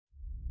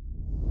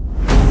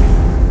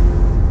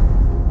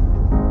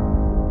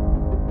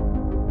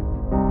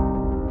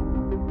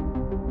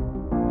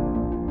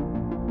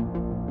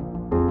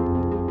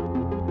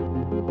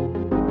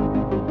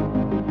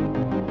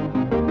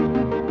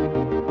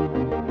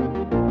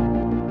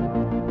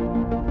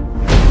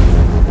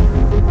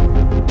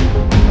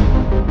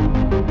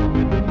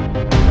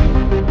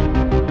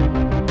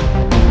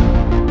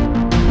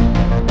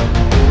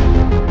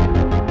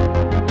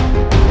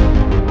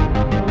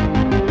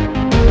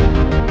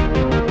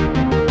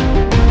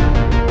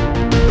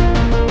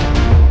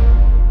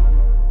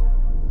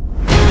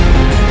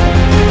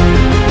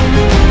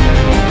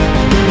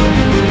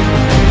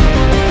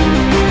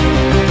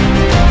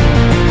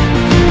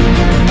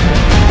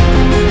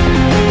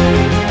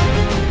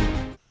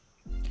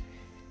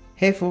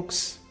Hey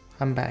folks,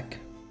 I'm back.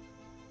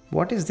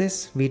 What is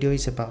this video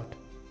is about?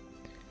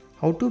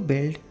 How to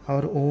build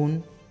our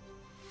own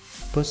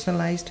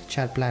personalized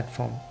chat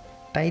platform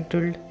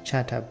titled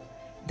ChatHub.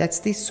 That's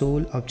the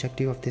sole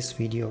objective of this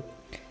video.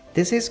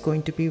 This is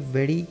going to be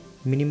very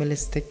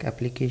minimalistic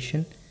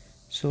application.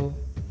 So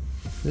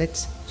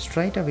let's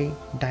straight away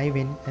dive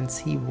in and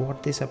see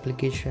what this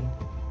application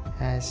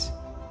has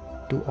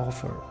to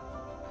offer.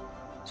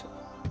 So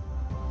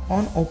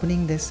on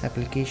opening this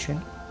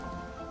application,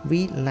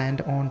 we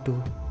land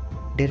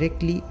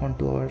directly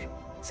onto our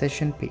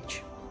session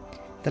page,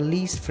 the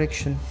least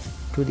friction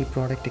to the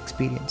product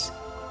experience.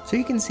 So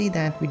you can see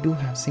that we do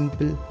have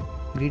simple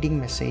greeting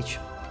message.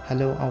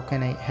 Hello, how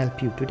can I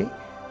help you today?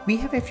 We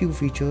have a few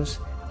features.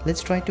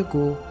 Let's try to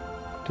go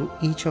through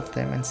each of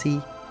them and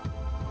see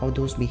how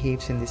those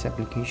behaves in this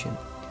application.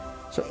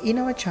 So in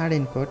our chat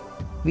input,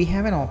 we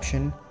have an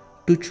option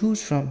to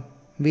choose from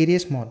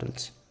various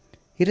models,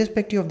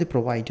 irrespective of the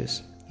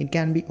providers. It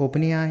can be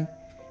OpenAI,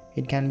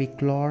 it can be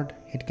Claude,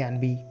 it can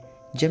be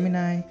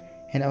Gemini,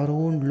 and our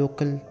own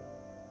local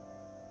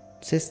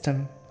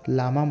system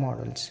Llama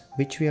models,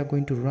 which we are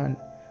going to run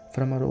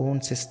from our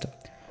own system.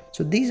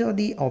 So these are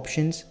the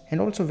options, and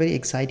also very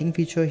exciting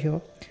feature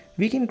here.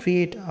 We can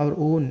create our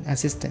own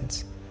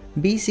assistants,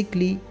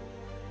 basically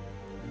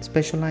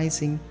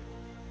specializing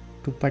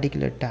to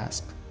particular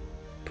tasks,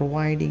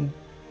 providing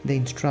the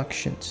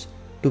instructions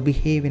to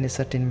behave in a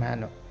certain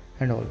manner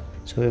and all.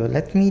 So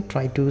let me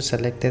try to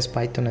select this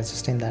Python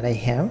assistant that I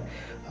have.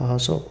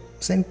 So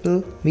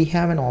simple, we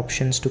have an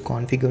options to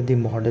configure the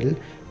model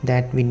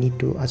that we need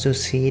to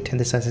associate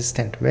this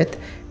assistant with.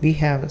 We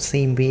have the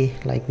same way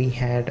like we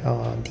had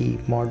the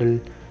model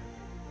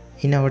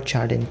in our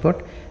chat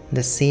input,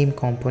 the same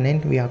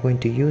component we are going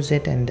to use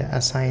it and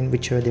assign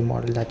whichever the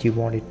model that you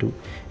wanted to,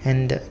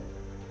 and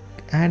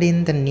add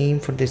in the name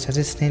for this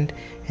assistant,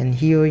 and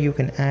here you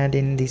can add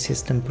in the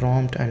system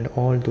prompt and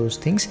all those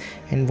things.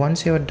 And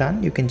once you are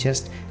done, you can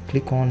just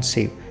click on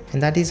save,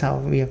 and that is how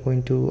we are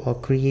going to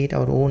create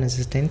our own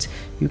assistants.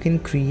 You can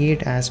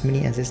create as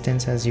many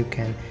assistants as you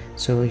can.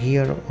 So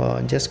here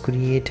just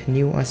create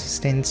new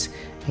assistants,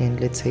 and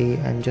let's say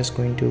I'm just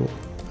going to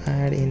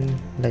add in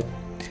like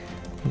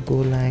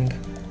Golang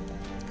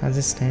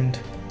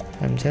assistant.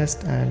 I'm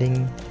just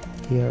adding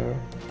here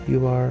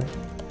you are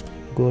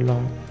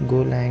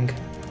Golang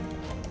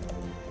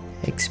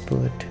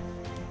expert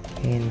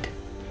and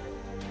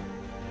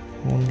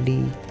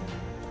only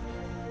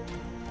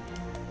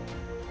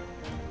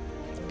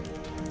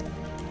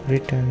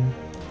written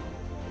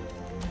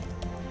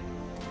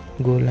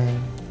Golang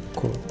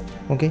code.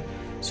 Okay,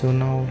 so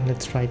now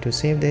let's try to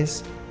save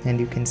this, and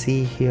you can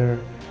see here,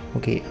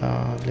 okay,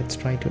 let's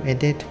try to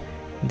edit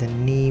the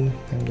name.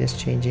 I'm just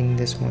changing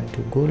this one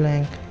to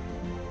Golang,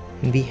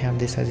 and we have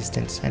this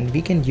assistance, and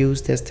we can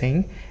use this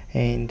thing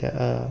and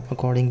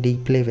accordingly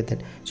play with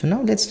it. So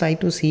now let's try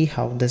to see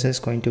how this is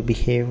going to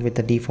behave with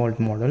the default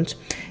models.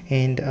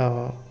 And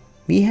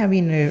we have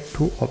in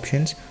two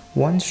options.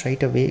 One,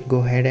 straight away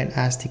go ahead and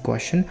ask the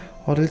question,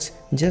 or else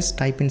just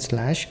type in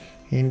slash,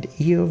 and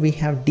here we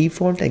have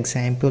default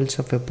examples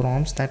of a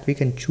prompts that we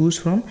can choose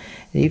from.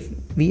 If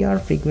we are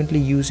frequently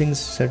using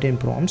certain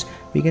prompts,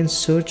 we can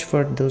search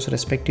for those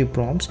respective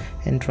prompts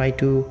and try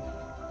to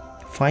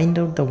find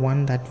out the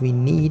one that we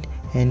need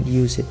and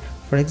use it.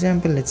 For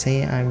example, let's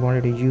say I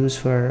wanted to use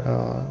for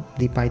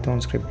the Python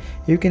script.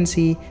 You can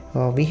see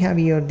we have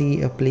here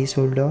the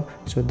placeholder.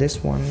 So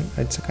this one,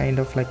 it's a kind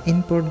of like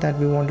input that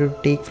we want to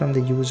take from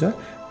the user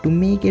to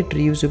make it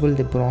reusable,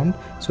 the prompt.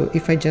 So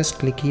if I just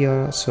click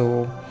here,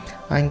 so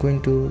I'm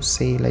going to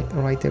say like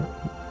write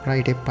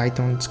a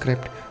Python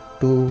script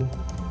to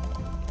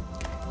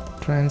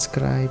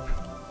transcribe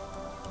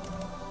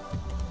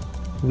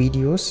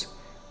videos.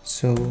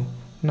 So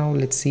now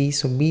let's see.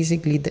 So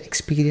basically the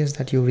experience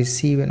that you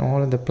receive in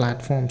all of the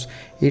platforms,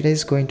 it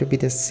is going to be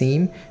the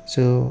same.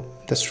 So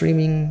the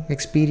streaming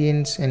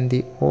experience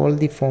and all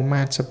the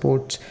format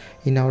supports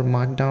in our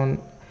markdown,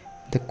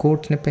 the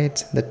code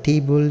snippets, the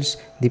tables,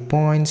 the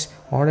points,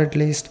 ordered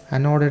list,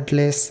 unordered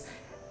list,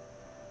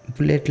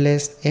 bullet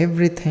list,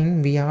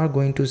 everything we are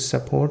going to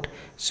support.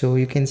 So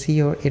you can see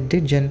here it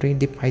did generate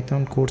the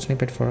Python code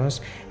snippet for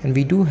us, and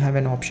we do have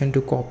an option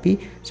to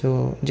copy.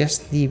 So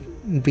just the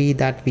way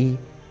that we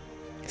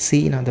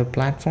see in other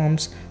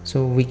platforms,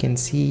 so we can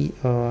see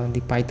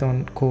the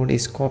Python code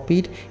is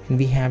copied, and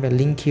we have a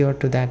link here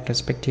to that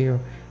respective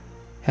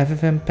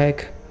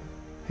FFmpeg,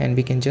 and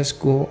we can just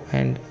go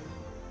and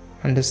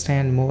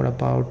understand more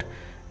about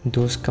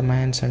those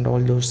commands and all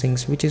those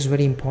things, which is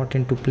very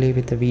important to play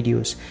with the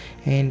videos.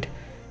 And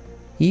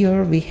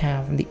here we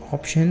have the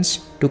options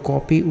to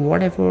copy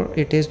whatever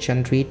it is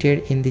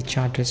generated in the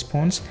chat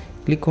response.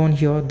 Click on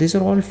here. These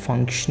are all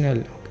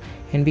functional,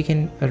 and we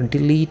can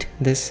delete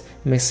this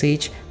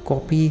message,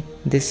 copy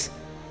this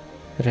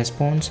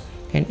response,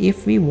 and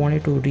if we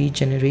wanted to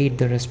regenerate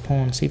the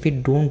response, if we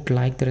don't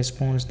like the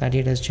response that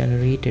it has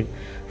generated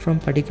from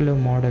particular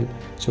model,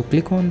 so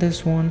click on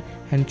this one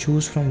and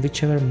choose from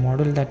whichever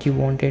model that you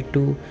wanted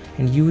to,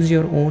 and use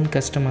your own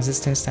custom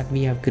assistants that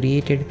we have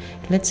created.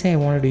 Let's say I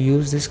wanted to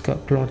use this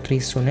Claude 3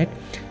 Sonnet.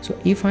 So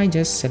if I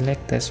just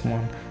select this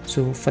one,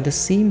 so for the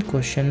same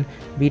question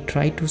we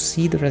try to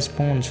see the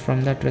response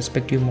from that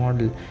respective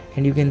model,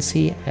 and you can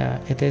see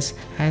it is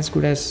as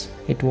good as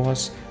it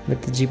was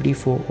with the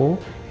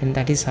GPT-4o, and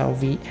that is how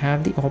we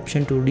have the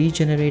option to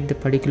regenerate the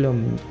particular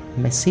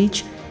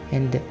message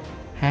and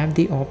have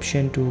the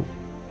option to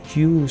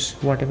use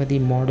whatever the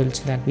models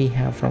that we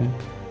have from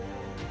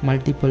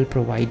multiple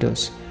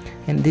providers.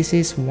 And this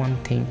is one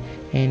thing.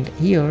 And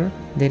here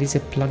there is a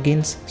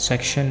plugins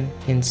section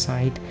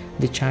inside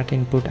the chat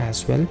input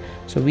as well.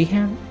 So we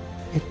have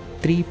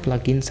 3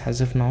 plugins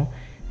as of now: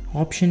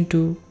 option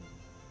to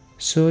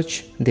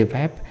search the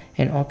web,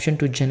 and option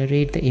to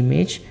generate the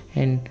image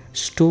and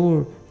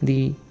store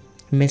the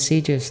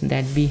messages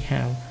that we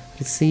have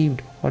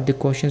received or the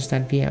questions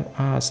that we have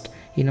asked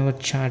in our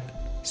chat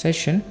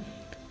session,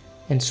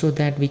 and so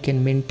that we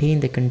can maintain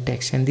the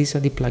context. And these are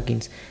the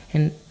plugins.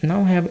 And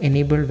now I have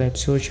enabled web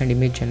search and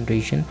image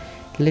generation.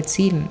 Let's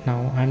see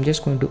now. I'm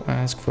just going to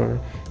ask for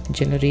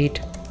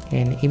generate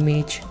an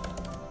image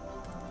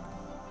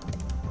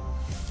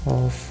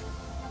of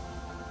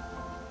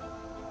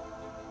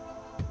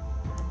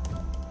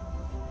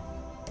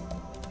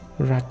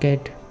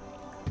rocket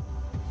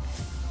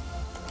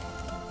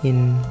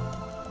in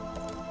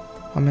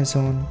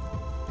Amazon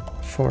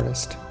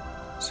forest.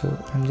 So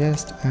I'm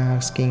just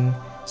asking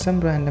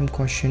some random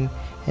question,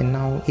 and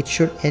now it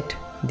should hit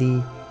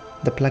the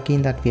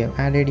plugin that we have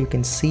added. You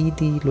can see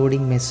the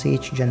loading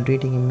message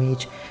generating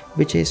image,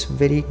 which is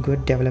very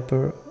good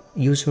developer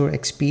user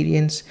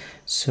experience.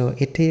 So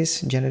it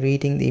is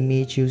generating the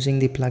image using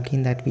the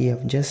plugin that we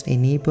have just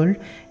enabled,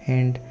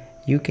 and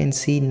you can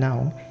see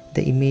now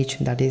the image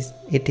that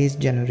it is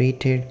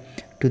generated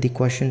to the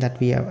question that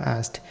we have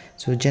asked.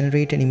 So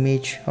generate an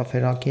image of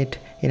a rocket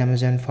in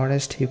Amazon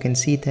forest. You can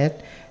see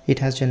that it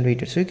has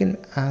generated. So you can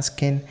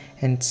ask and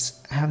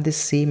have the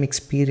same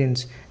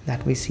experience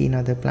that we see in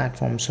other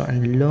platforms, so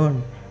and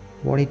learn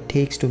what it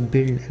takes to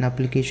build an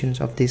applications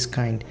of this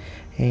kind.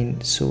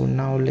 And so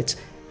now let's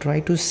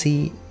try to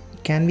see,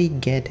 can we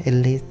get a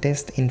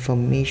latest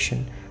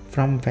information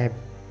from web?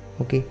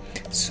 Okay,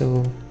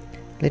 so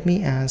let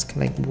me ask,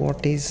 like,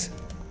 what is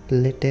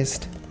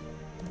latest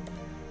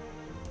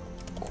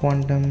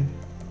quantum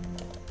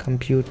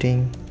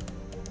computing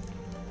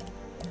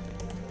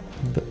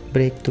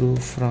breakthrough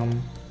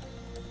from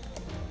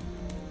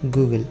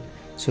Google.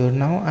 So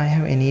now I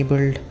have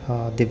enabled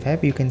the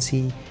web. You can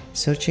see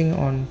searching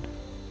on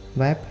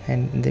web,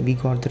 and we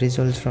got the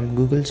results from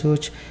Google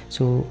search.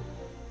 So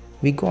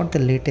we got the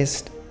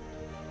latest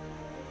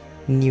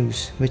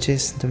news, which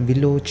is the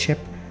Willow chip.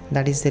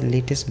 That is the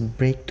latest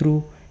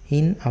breakthrough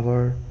in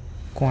our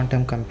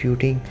quantum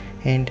computing.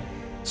 And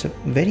so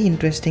very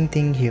interesting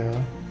thing here,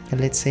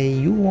 let's say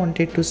you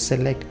wanted to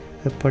select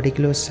a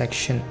particular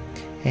section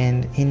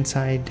and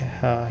inside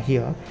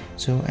here,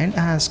 so and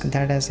ask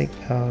that as a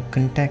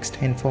context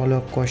and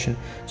follow-up question.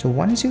 So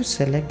once you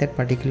select that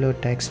particular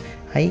text,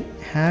 I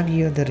have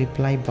here the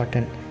reply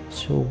button.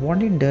 So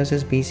what it does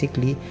is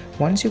basically,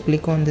 once you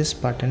click on this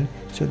button,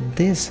 so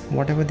this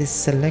whatever this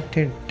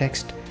selected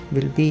text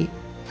will be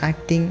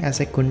acting as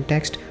a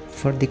context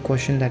for the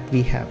question that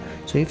we have.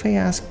 So if I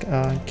ask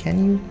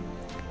can you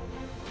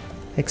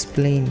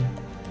explain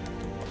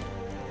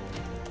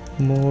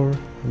more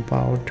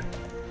about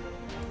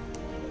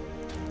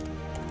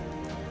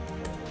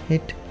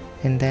it,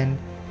 and then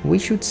we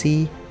should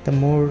see the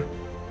more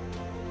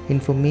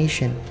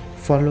information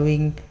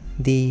following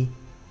the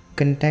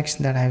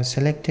context that I have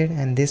selected,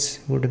 and this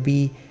would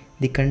be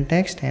the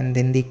context and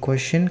then the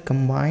question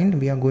combined.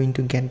 We are going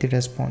to get the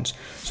response.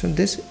 So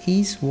this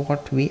is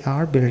what we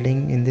are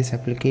building in this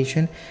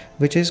application,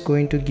 which is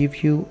going to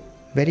give you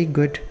very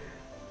good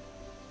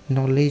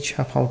knowledge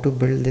of how to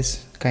build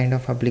this kind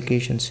of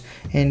applications.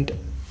 And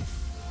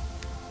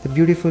the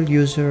beautiful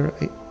user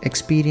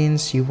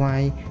experience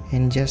UI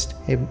and just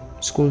a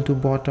scroll to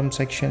bottom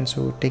section,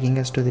 so taking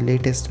us to the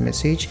latest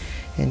message.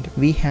 And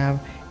we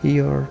have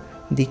here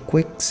the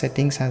quick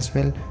settings as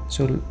well.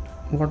 So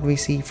what we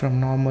see from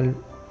normal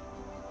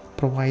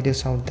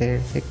providers out there,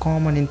 the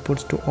common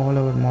inputs to all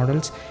our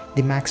models,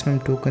 the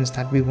maximum tokens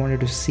that we wanted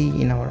to see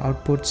in our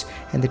outputs,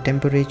 and the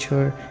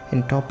temperature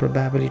and top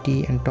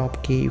probability and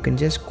top k, you can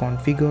just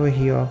configure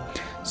here.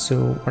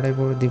 So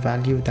whatever the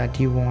value that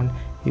you want,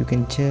 you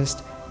can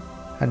just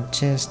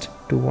adjust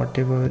to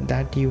whatever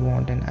that you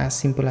want, and as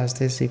simple as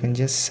this, you can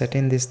just set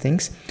in these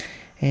things.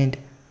 And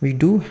we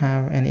do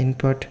have an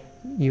input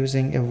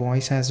using a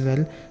voice as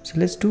well, so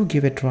let's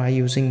give a try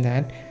using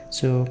that.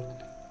 So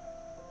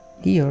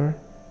here,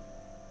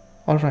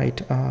 all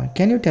right,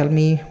 can you tell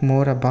me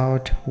more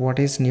about what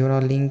is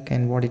Neuralink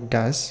and what it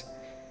does?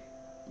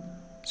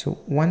 So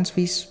once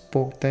we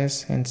spoke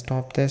this and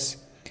stop this,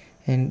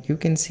 and you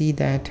can see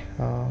that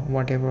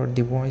whatever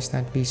the voice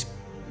that we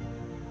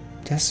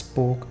just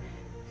spoke,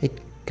 it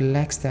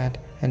collects that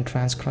and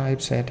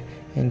transcribes it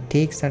and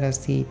takes that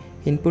as the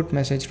input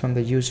message from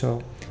the user,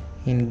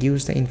 and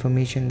gives the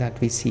information that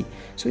we see.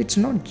 So it's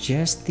not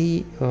just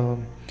the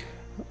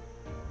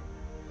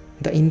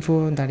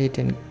info that it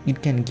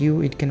can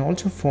give, it can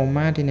also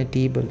format in a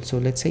table. So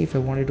let's say if I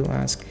wanted to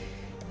ask,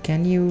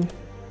 can you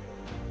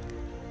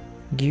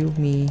give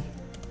me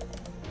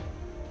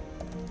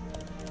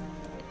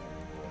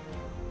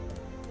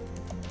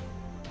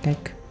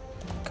tech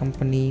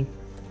company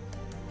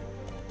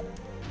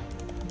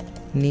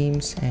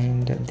names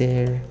and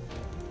their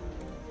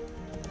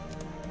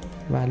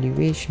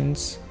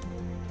valuations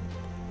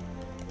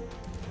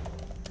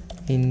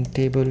in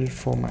table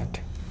format.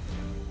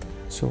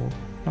 So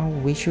now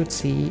we should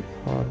see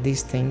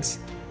these things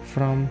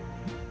from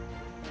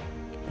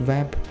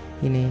web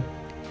in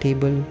a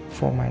table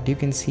format. You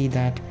can see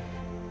that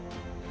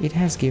it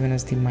has given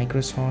us the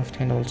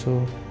Microsoft and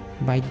also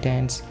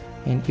ByteDance.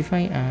 And if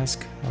I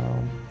ask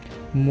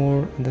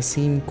more the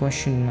same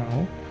question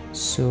now,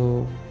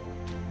 so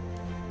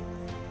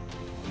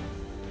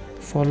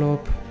follow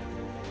up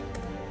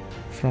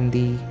from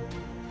the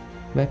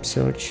web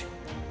search,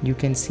 you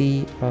can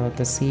see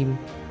the same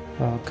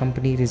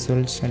company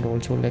results. And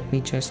also let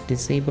me just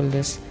disable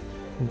this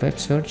web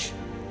search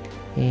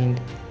and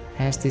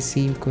ask the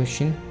same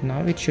question.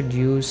 Now it should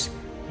use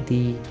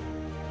the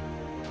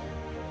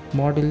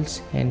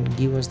models and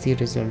give us the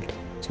result.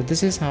 So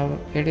this is how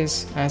it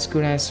is, as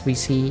good as we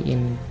see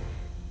in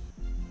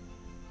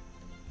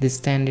the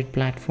standard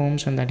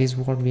platforms, and that is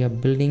what we are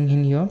building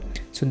in here.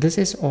 So this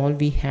is all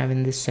we have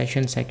in this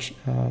session section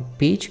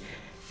page.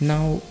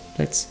 Now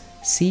let's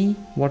see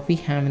what we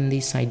have in the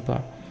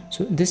sidebar.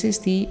 So this is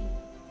the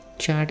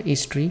chat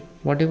history,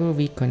 whatever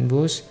we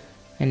converse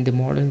and the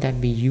model that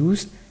we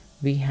used.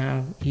 We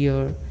have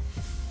here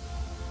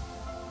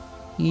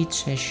each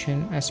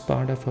session as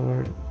part of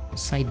our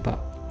sidebar.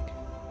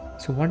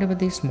 So whatever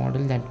this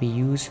model that we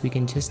use, we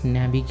can just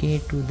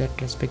navigate to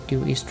that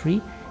respective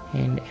history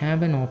and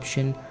have an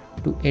option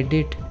to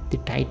edit the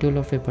title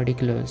of a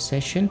particular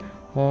session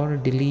or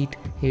delete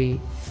a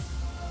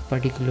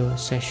particular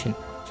session.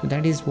 So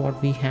that is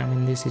what we have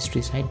in this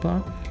history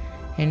sidebar.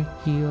 And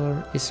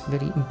here is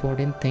very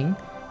important thing,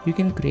 you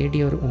can create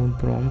your own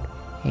prompt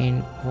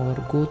and or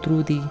go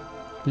through the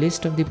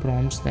list of the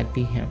prompts that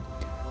we have.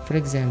 For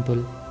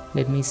example,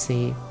 let me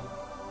say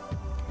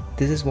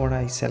this is what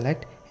I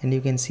select, and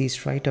you can see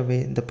straight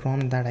away the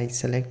prompt that I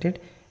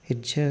selected,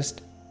 it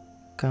just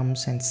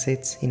comes and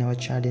sits in our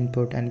chat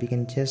input, and we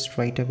can just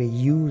right away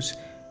use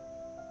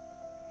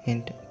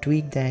and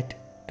tweak that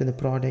to the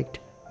product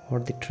or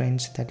the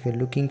trends that we're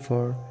looking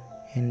for,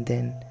 and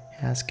then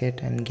ask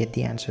it and get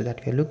the answer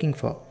that we're looking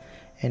for.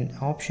 An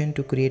option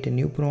to create a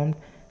new prompt,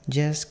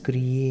 just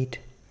create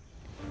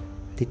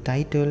the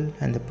title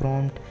and the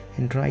prompt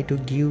and try to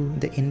give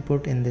the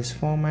input in this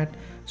format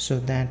so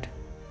that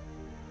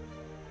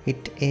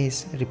it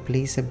is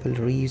replaceable,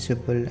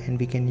 reusable, and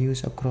we can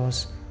use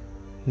across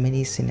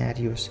many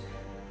scenarios.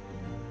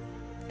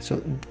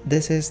 So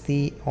this is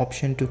the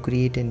option to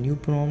create a new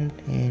prompt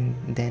and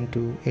then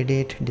to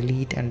edit,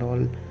 delete and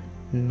all,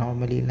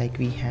 normally like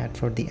we had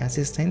for the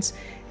assistants.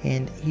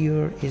 And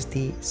here is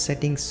the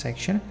settings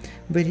section,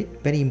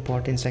 very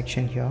important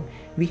section. Here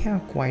we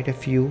have quite a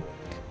few.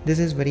 This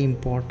is very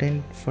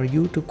important for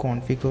you to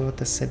configure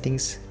the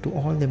settings to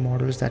all the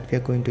models that we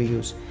are going to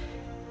use.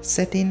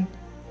 Set in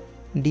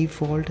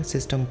default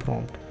system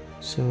prompt,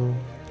 so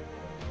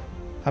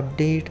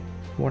update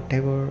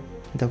whatever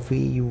the way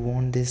you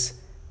want this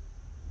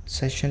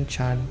session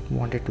chat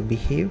wanted to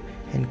behave,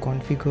 and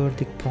configure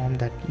the prompt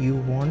that you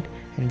want.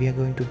 And we are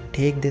going to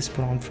take this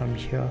prompt from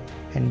here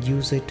and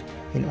use it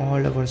in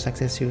all our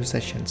successive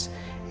sessions.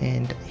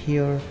 And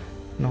here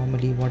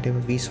normally whatever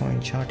we saw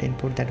in chart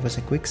input, that was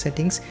a quick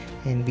settings,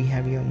 and we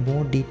have here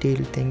more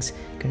detailed things,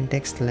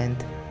 context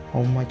length,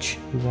 how much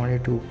you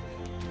wanted to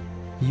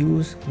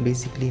use,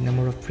 basically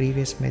number of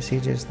previous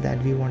messages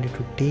that we wanted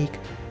to take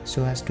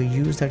so as to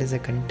use that as a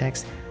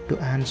context to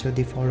answer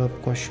the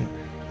follow-up question.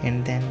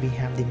 And then we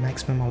have the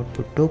maximum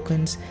output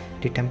tokens,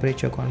 the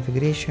temperature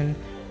configuration,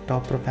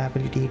 top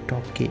probability,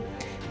 top k,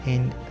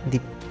 and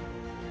the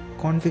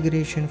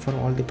configuration for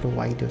all the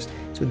providers.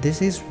 So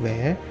this is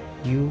where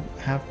you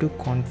have to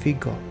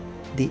configure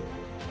the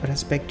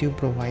respective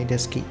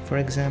providers key. For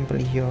example,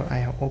 here I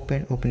have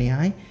opened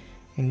OpenAI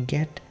and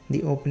get the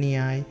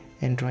OpenAI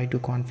and try to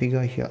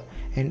configure here,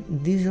 and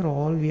these are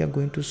all we are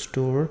going to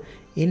store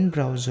in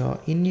browser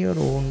in your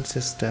own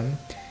system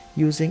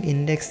using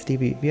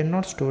IndexedDB. We are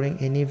not storing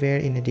anywhere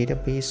in a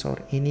database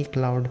or any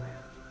cloud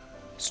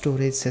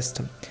storage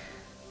system.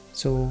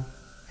 So,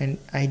 and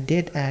I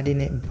did add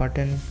in a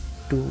button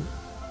to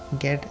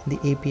get the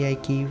API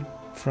key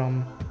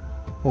from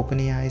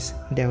OpenAI's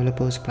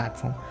developers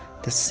platform.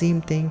 The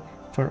same thing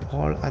for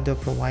all other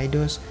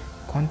providers.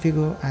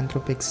 Configure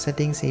Anthropic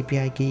settings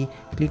API key.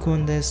 Click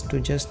on this to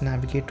just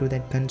navigate to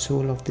that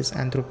console of this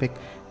Anthropic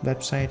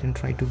website and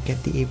try to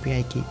get the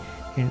API key,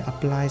 and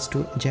applies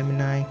to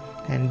Gemini.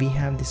 And we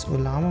have this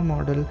Ollama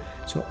model.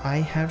 So I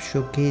have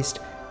showcased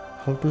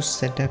how to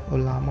set up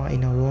Ollama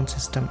in our own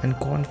system and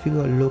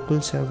configure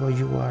local server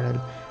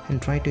URL and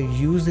try to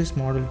use this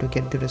model to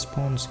get the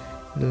response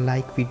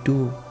like we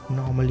do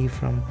normally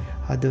from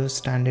other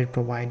standard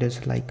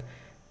providers like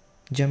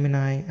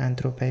Gemini,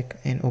 Anthropic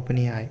and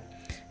OpenAI.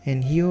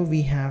 And here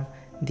we have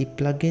the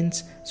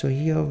plugins. So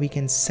here we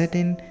can set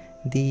in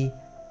the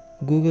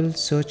Google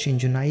search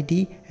engine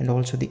ID and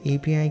also the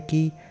API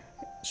key,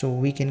 so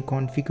we can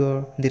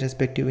configure the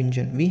respective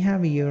engine. We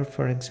have here,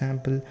 for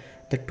example,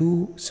 the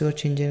two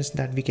search engines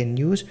that we can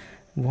use,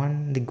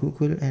 one the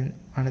Google and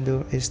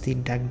another is the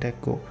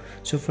DuckDuckGo.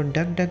 So for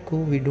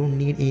DuckDuckGo we don't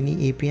need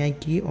any API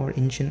key or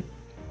engine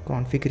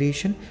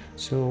configuration.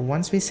 So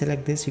once we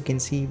select this, you can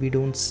see we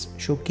don't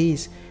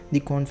showcase the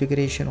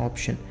configuration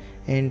option,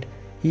 and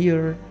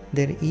here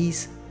there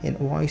is a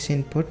voice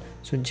input.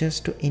 So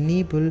just to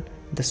enable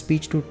the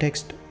speech to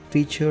text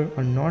feature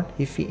or not,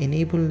 if we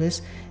enable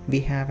this,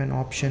 we have an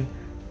option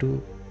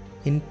to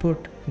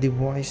input the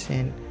voice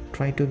and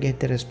try to get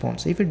the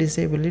response. If we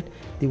disable it,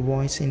 the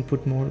voice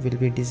input mode will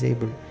be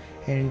disabled.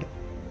 And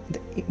the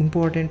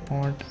important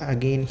part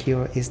again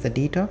here is the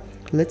data.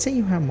 Let's say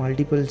you have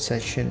multiple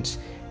sessions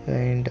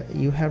and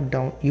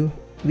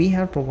we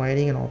have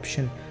providing an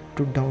option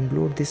to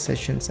download these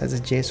sessions as a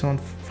JSON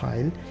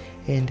file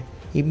and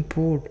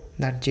import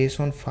that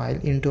JSON file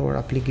into our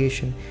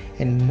application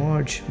and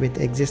merge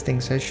with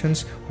existing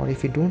sessions. Or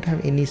if you don't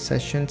have any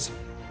sessions,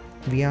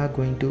 we are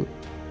going to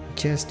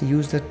just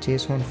use that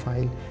JSON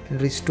file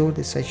and restore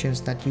the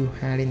sessions that you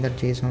had in that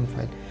JSON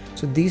file.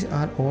 So these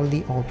are all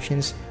the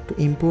options to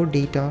import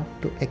data,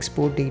 to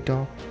export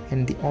data,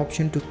 and the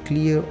option to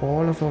clear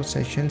all of our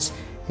sessions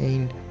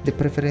and the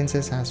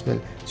preferences as well.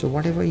 So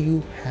whatever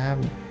you have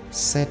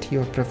set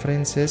your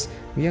preferences,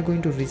 we are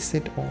going to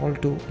reset all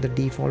to the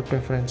default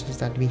preferences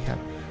that we have.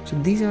 So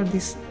these are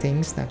these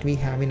things that we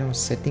have in our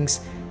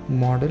settings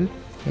model,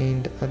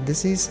 and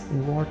this is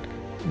what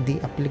the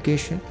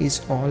application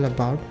is all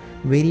about.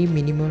 Very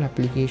minimal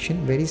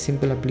application, very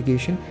simple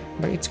application,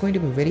 but it's going to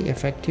be very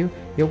effective.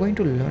 You're going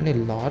to learn a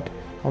lot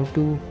how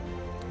to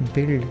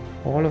build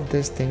all of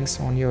these things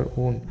on your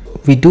own.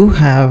 We do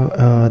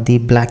have the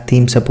black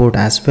theme support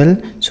as well.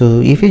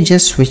 So if you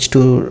just switch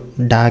to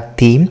dark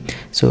theme,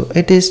 so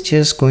it is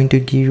just going to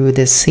give you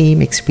the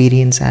same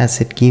experience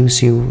as it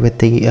gives you with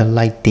the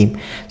light theme.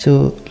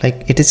 So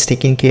like it is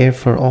taking care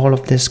for all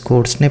of this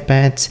code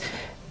snippets,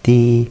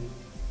 the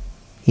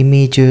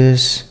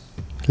images,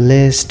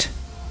 list,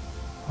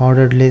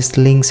 ordered list,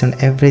 links and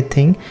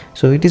everything.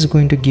 So it is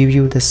going to give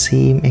you the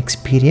same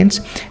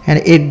experience, and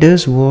it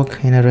does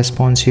work in a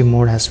responsive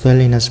mode as well.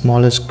 In a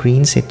smaller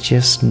screens, it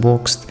just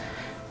works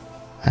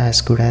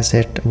as good as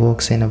it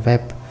works in a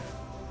web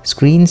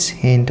screens.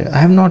 And I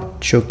have not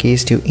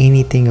showcased you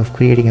anything of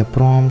creating a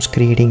prompts,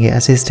 creating a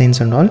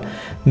assistants and all.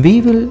 We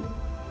will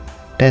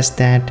test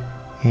that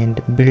and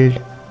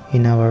build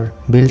in our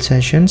build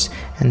sessions,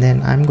 and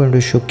then I'm going to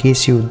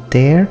showcase you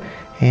there.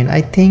 And I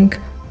think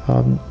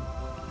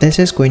this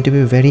is going to be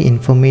a very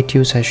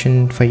informative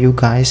session for you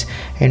guys,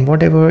 and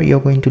whatever you're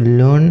going to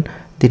learn,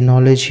 the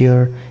knowledge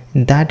here,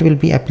 that will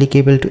be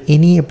applicable to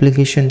any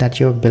application that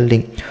you're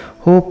building.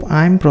 Hope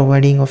I'm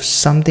providing of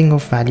something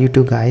of value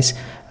to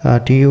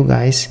you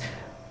guys.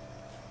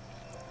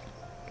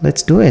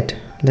 Let's do it.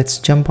 Let's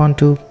jump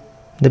onto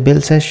the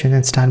build session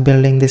and start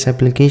building this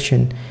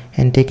application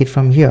and take it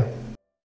from here.